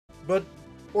but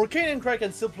Orcane and Kragg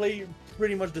can still play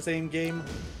pretty much the same game.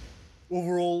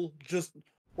 Overall, just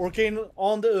Orcane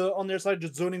on their side,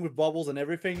 just zoning with bubbles and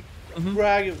everything.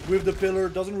 Kragg with the pillar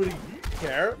doesn't really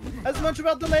care as much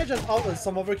about the ledge as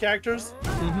some other characters.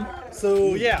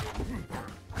 So yeah,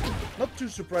 not too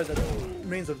surprised that the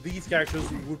remains of these characters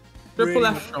would. Triple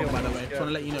F strong, by the way. Just want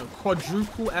to let you know,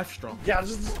 quadruple F strong. Yeah,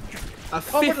 just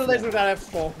cover the ledge with that F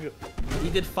strong. He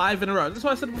did 5 in a row. That's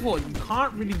what I said before. You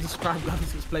can't really describe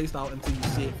Guthix's playstyle until you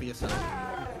see it for yourself.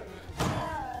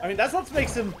 I mean, that's what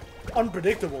makes him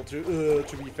unpredictable. To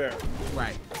be fair.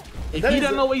 Right. If you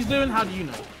don't know what he's doing, how do you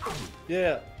know?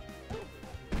 Yeah.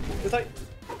 It's like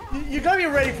you gotta be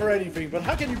ready for anything, but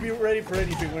how can you be ready for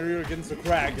anything when you're against a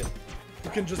Kragg who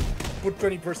can just put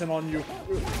 20% on you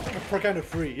for kind of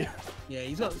free? Yeah,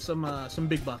 he's got some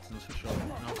big buttons for sure.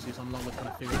 And obviously, some longer kind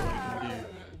of figure out what he can do.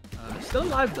 Still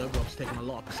alive though, but obviously taking a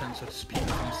lot of percent of speed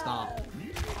from the start.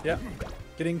 Yeah.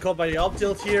 Getting caught by the up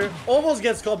tilt here. Almost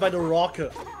gets caught by the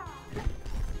rocket.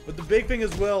 But the big thing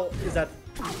as well is that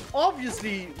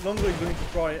obviously Longo is going to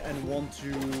try and want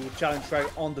to challenge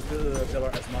Kragg on the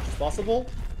pillar as much as possible.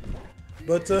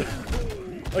 But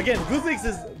again, Guthix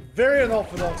is very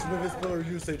unorthodox with his pillar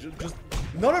usage. Just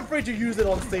not afraid to use it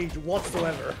on stage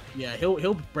whatsoever. Yeah,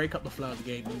 he'll break up the flow of the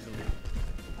game easily.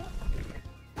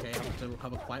 Okay, having to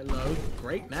recover quite low.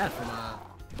 Great there from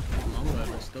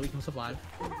Longo, but still he can survive.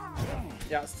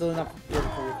 Yeah, still enough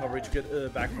for recovery to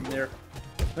get back from there.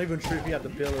 Not even sure if he had the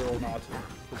pillar or not,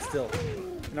 but still.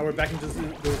 Now we're back into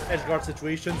those edge guard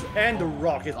situations, and the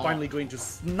rock is finally going to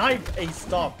snipe a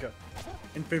stock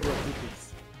in favor of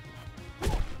Guthix.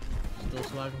 Still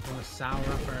surviving from a sour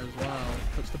upper as well.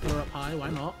 Puts the pillar up high, why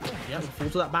not? Yeah, fall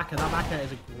to that back air. That back air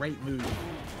is a great move,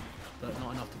 but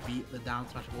not enough to beat the down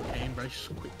smash of Orcane. Very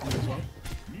quick move as well.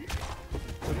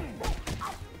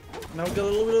 Now we've got a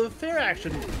little bit of fair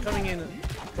action coming in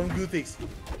from Guthix.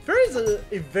 Fair is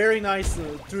a very nice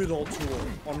two-hit-all tool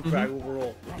on Kragg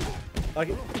overall. Like,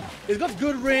 it's got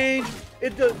good range,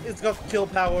 it's got kill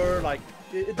power, like,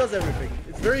 it does everything.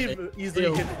 It's very easily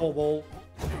hitable.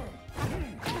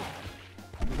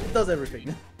 It does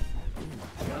everything.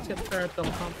 Let's get the fair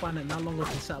double, can't find it. Now Longo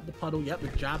can set up the puddle. Yep, the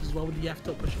jabs as well with the F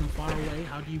top, pushing him far away.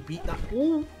 How do you beat that?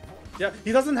 Ooh. Yeah,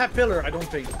 he doesn't have pillar, I don't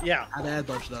think. Yeah. Had air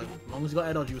dodge though. As long as he got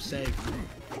air dodge, he was saved.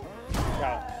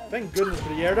 Yeah, thank goodness for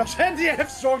the air dodge and the F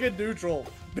strong in neutral.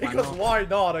 Because why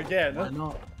not again? Why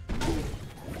not?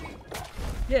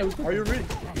 Yeah, it was good. Are you really? It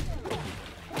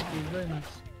was very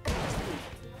nice.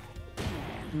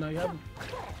 No, you haven't.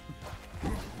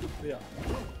 Yeah.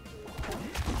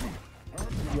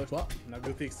 Look what? Now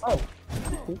Guthix. Oh.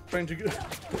 Cool. Trying to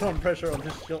put on pressure on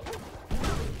his shield.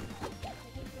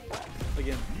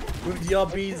 Again, with the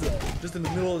up Bs just in the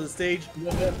middle of the stage.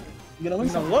 Now, a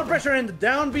lot of pressure in the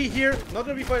down B here. Not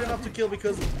gonna be quite enough to kill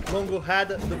because Longo had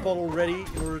the puddle ready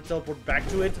in order to teleport back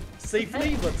to it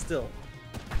safely, but still.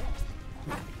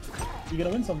 You're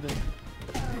gonna win something.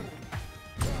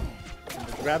 And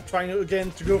the grab trying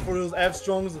again to go for those F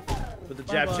strongs, but the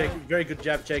jab check, very good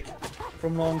jab check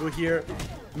from Longo here,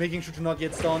 making sure to not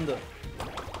get stunned.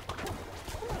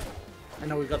 And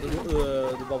now we've got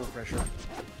the bubble pressure.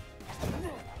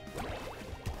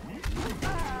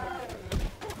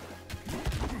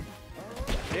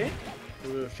 Okay,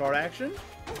 do a short action.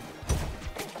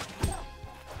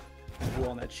 Go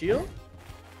on that shield.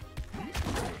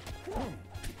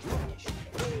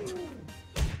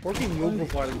 Working low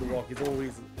profiling the rock is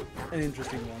always an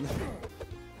interesting one.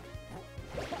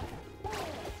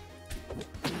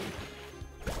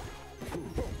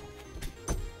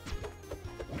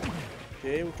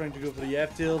 Okay, we're trying to go for the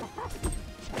F tilt.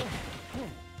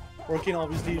 Orcane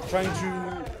obviously trying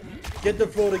to get the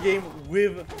flow of the game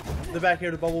with the back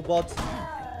air to bubble bot.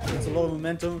 It's a lot of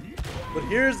momentum. But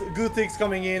here's Guthix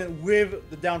coming in with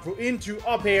the down throw into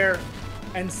up air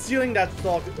and stealing that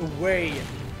stock away.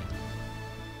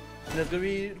 And that's gonna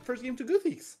be the first game to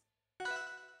Guthix.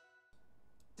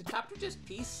 Did Copter just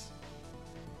peace?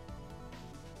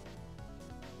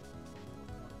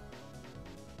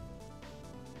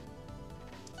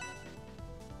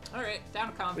 Alright,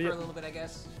 down calm for a little bit, I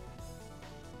guess.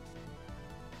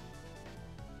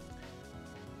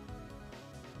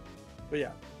 But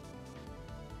yeah,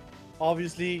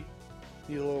 obviously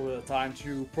need a little bit of time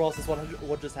to process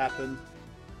what just happened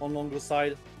on Longo's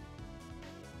side.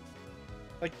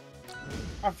 Like,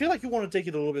 I feel like you want to take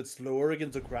it a little bit slower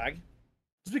against the Kragg,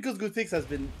 just because Guthix has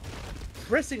been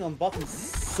pressing on buttons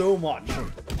so much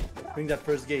during that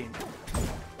first game.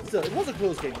 Still, it was a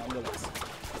close game nonetheless.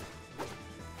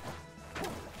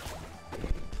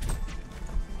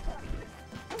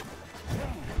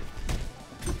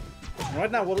 Right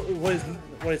now,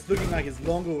 what it's looking like is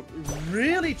Longo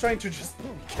really trying to just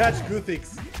catch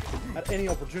Guthix at any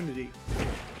opportunity.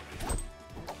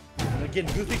 And again,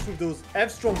 Guthix with those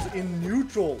F-Strongs in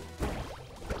neutral.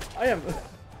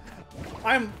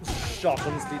 I'm shocked,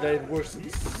 honestly, that it works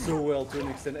so well to an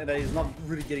extent, and that he's not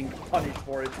really getting punished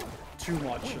for it too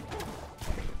much.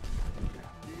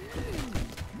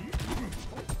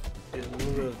 Get a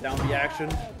little bit of down the action.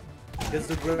 Gets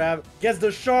the grab, gets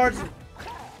the shards.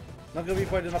 Not gonna be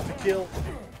quite enough to kill.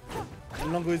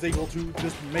 And Longo is able to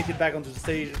just make it back onto the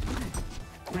stage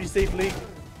pretty safely.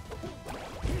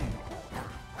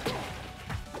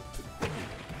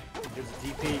 Gives a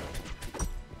DP.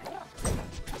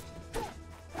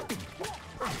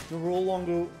 Overall,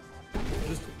 Longo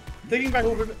just taking back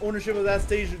over ownership of that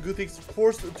stage. Guthix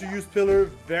forced to use Pillar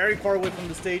very far away from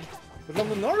the stage, but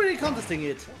Longo not really contesting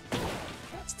it.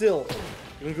 Still,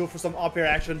 we're gonna go for some up air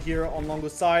action here on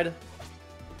Longo's side.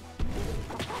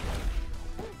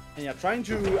 And yeah, trying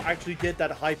to actually get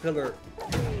that high pillar.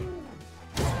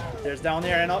 There's down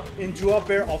air and up into up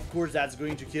air. Of course, that's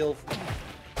going to kill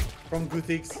from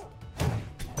Guthix.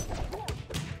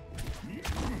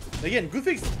 Again,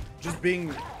 Guthix just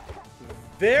being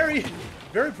very,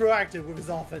 very proactive with his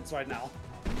offense right now.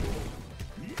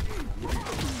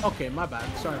 Okay, my bad.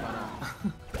 Sorry about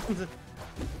that.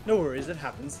 No worries, it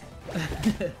happens.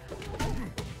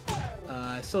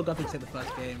 I saw Guthix hit the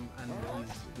first game, and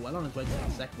he's well on his way to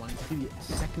the second one. He's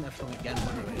the second F-Strong again,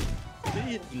 by the way.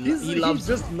 He just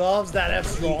loves that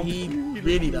F-Strong. He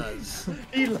really does.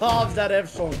 He loves that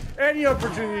F-Strong. Any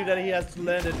opportunity that he has to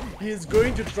land it, he is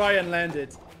going to try and land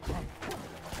it.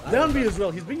 Down B as well.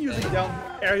 He's been using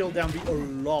aerial down B a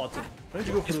lot. Trying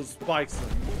to go for those spikes.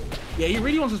 Yeah, he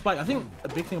really wants to spike. I think a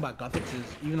big thing about Guthix is,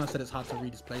 even though I said it's hard to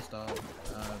read his playstyle,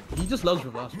 he just loves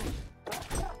reversals.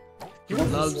 He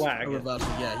loves swag. A reversal.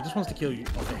 Yeah, he just wants to kill you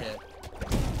off a hit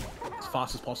as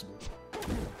fast as possible.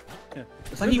 Yeah.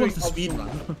 It's like he wants to speed run.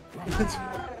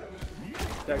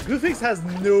 Yeah, Guthix has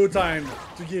no time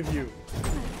to give you.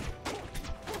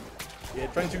 Yeah,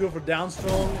 trying to go for down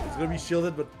strong. It's gonna be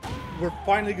shielded, but we're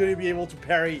finally going to be able to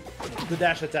parry the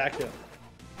dash attack.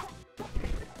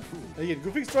 Again,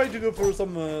 Guthix trying to go for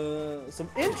some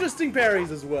interesting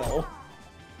parries as well.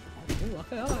 Ooh,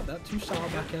 okay, I like that. 2 star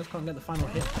back airs, can't get the final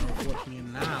hit, unfortunately.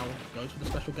 And now goes for the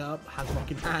special get up, has rock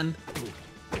in hand.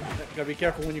 Gotta be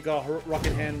careful when you got rock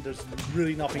in hand. There's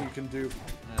really nothing you can do.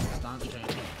 Yeah, stance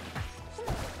change.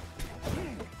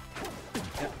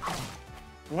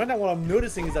 Right now, what I'm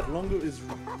noticing is that Longo is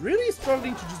really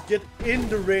struggling to just get in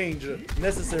the range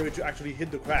necessary to actually hit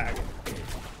the Kragg.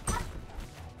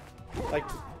 Like,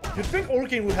 you'd think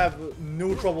Orcane would have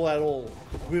no trouble at all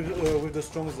with the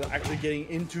Strongs actually getting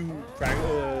into Kragg,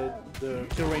 the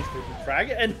kill range for the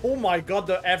Kragg, and oh my god,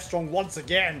 the F-Strong once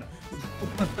again!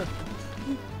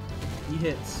 He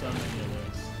hits so many of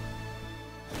those.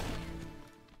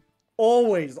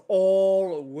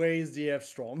 Always the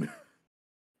F-Strong.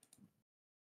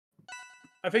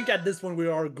 I think at this point we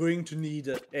are going to need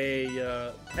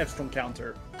a F-Strong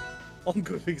counter on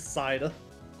Guthix's side.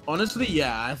 Honestly,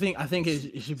 yeah, I think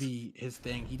it should be his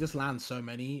thing. He just lands so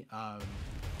many,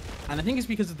 and I think it's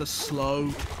because of the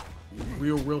slow,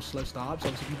 real slow startups.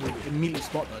 Obviously, people immediately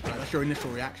spot dodge. Right? That's your initial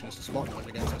reaction, is to spot dodge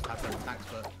against those types of attacks.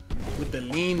 But with the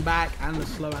lean back and the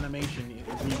slow animation, it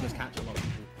really does catch a lot of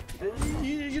people.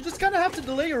 You just kind of have to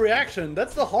delay your reaction.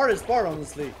 That's the hardest part,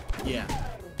 honestly. Yeah.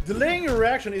 Delaying your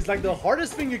reaction is like the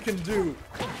hardest thing you can do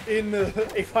in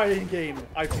a fighting game,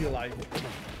 I feel like.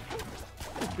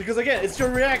 Because again, it's your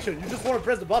reaction. You just want to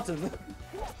press the button.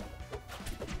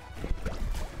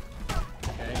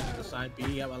 Okay, to the side B.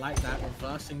 Yeah, I like that.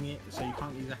 Reversing it so you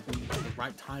can't exactly get the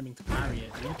right timing to parry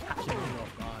it. You're catching you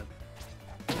off guard.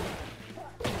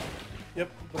 Yep,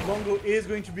 but Longo is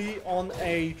going to be on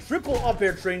a triple up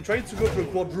air train, trying to go for a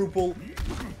quadruple,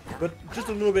 but just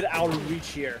a little bit out of reach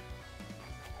here.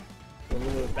 A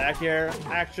little bit of back air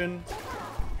action.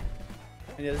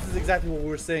 And yeah, this is exactly what we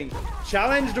were saying.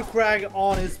 Challenge the Kragg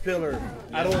on his pillar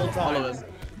at all times.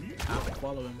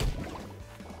 Follow him.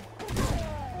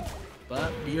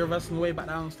 But be reversing the way back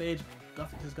down stage.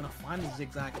 Guthix is gonna find the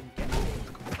zigzag and get him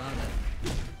to confirm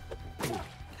it.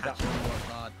 Catch him off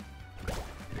guard.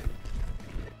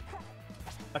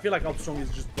 I feel like Upstrong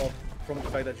is just buffed from the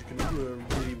fact that you can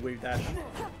really wave dash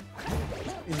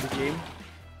in the game.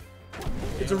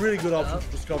 It's a really good option to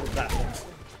discover platforms.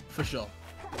 For sure.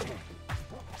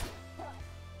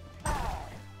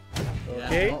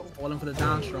 Okay. Yeah, falling for the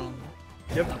down strong.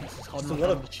 Yep. Holding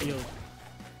on to the shield.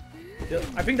 Yeah,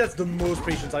 I think that's the most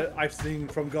patience I've seen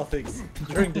from Guthix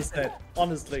during this set,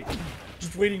 honestly.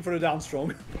 Just waiting for the down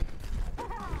strong.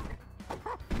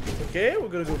 Okay, we're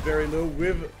gonna go very low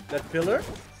with that pillar.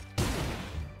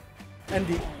 And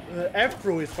the F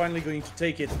throw is finally going to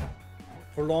take it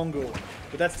for Longo.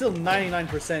 But that's still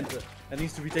 99% that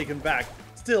needs to be taken back.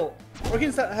 Still,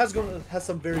 Orcane has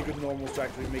some very good normals to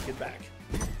actually make it back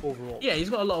overall. Yeah, he's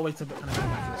got a lot of way to kind of go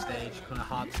back to the stage, kind of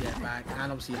hard to get back, and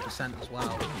obviously a percent as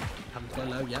well. Having to go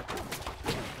low, yep.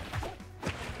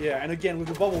 Yeah, and again, with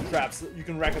the bubble traps, you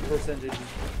can rack up percentages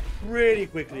pretty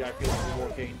quickly, I feel,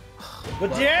 with Orcane.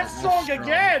 But the F-Strong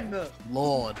again!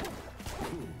 Lord.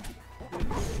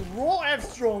 Raw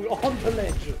F-Strong on the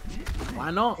ledge.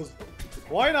 Why not?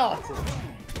 Why not?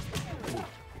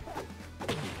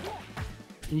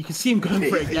 And you can see him going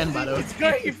for it again, by the way. He's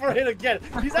going for it again.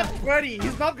 He's at 20.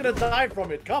 He's not gonna die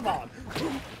from it. Come on.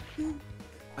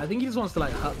 I think he just wants to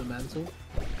like hurt the mental.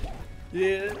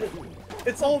 Yeah,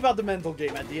 it's all about the mental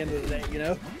game at the end of the day, you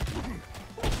know?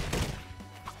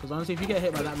 Because honestly, if you get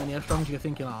hit by that many F-Strongs, you're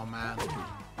thinking, oh man,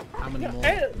 how many more?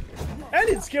 And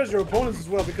it scares your opponents as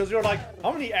well, because you're like,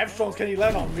 how many F-Strongs can he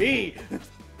land on me?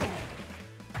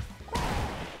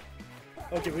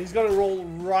 Okay, but he's gonna roll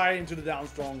right into the down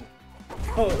strong.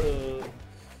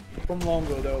 From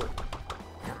Longo though.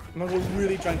 Longo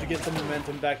really trying to get some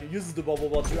momentum back. He uses the bubble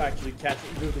ball to actually catch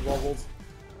the bubbles.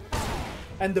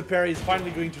 And the parry is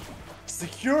finally going to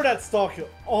secure that stock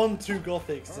onto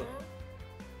Guthix.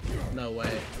 No way.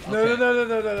 Okay.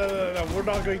 No. We're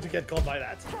not going to get caught by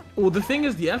that. Well, the thing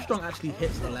is, the F-Strong actually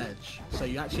hits the ledge, so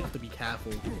you actually have to be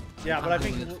careful. Yeah, but I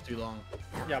think it for too long.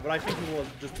 Yeah, but I think it was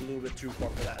just a little bit too far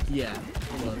for that. Yeah,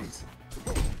 it was.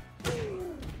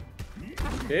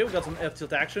 Okay, we got some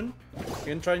F-tilt action.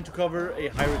 Again, trying to cover a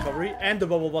high recovery, and the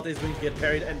bubble bot is going to get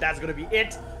parried, and that's going to be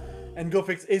it. And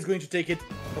Guthix is going to take it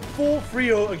a full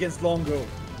 3-0 against Longo.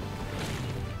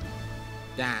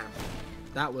 Damn,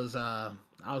 that was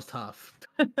tough.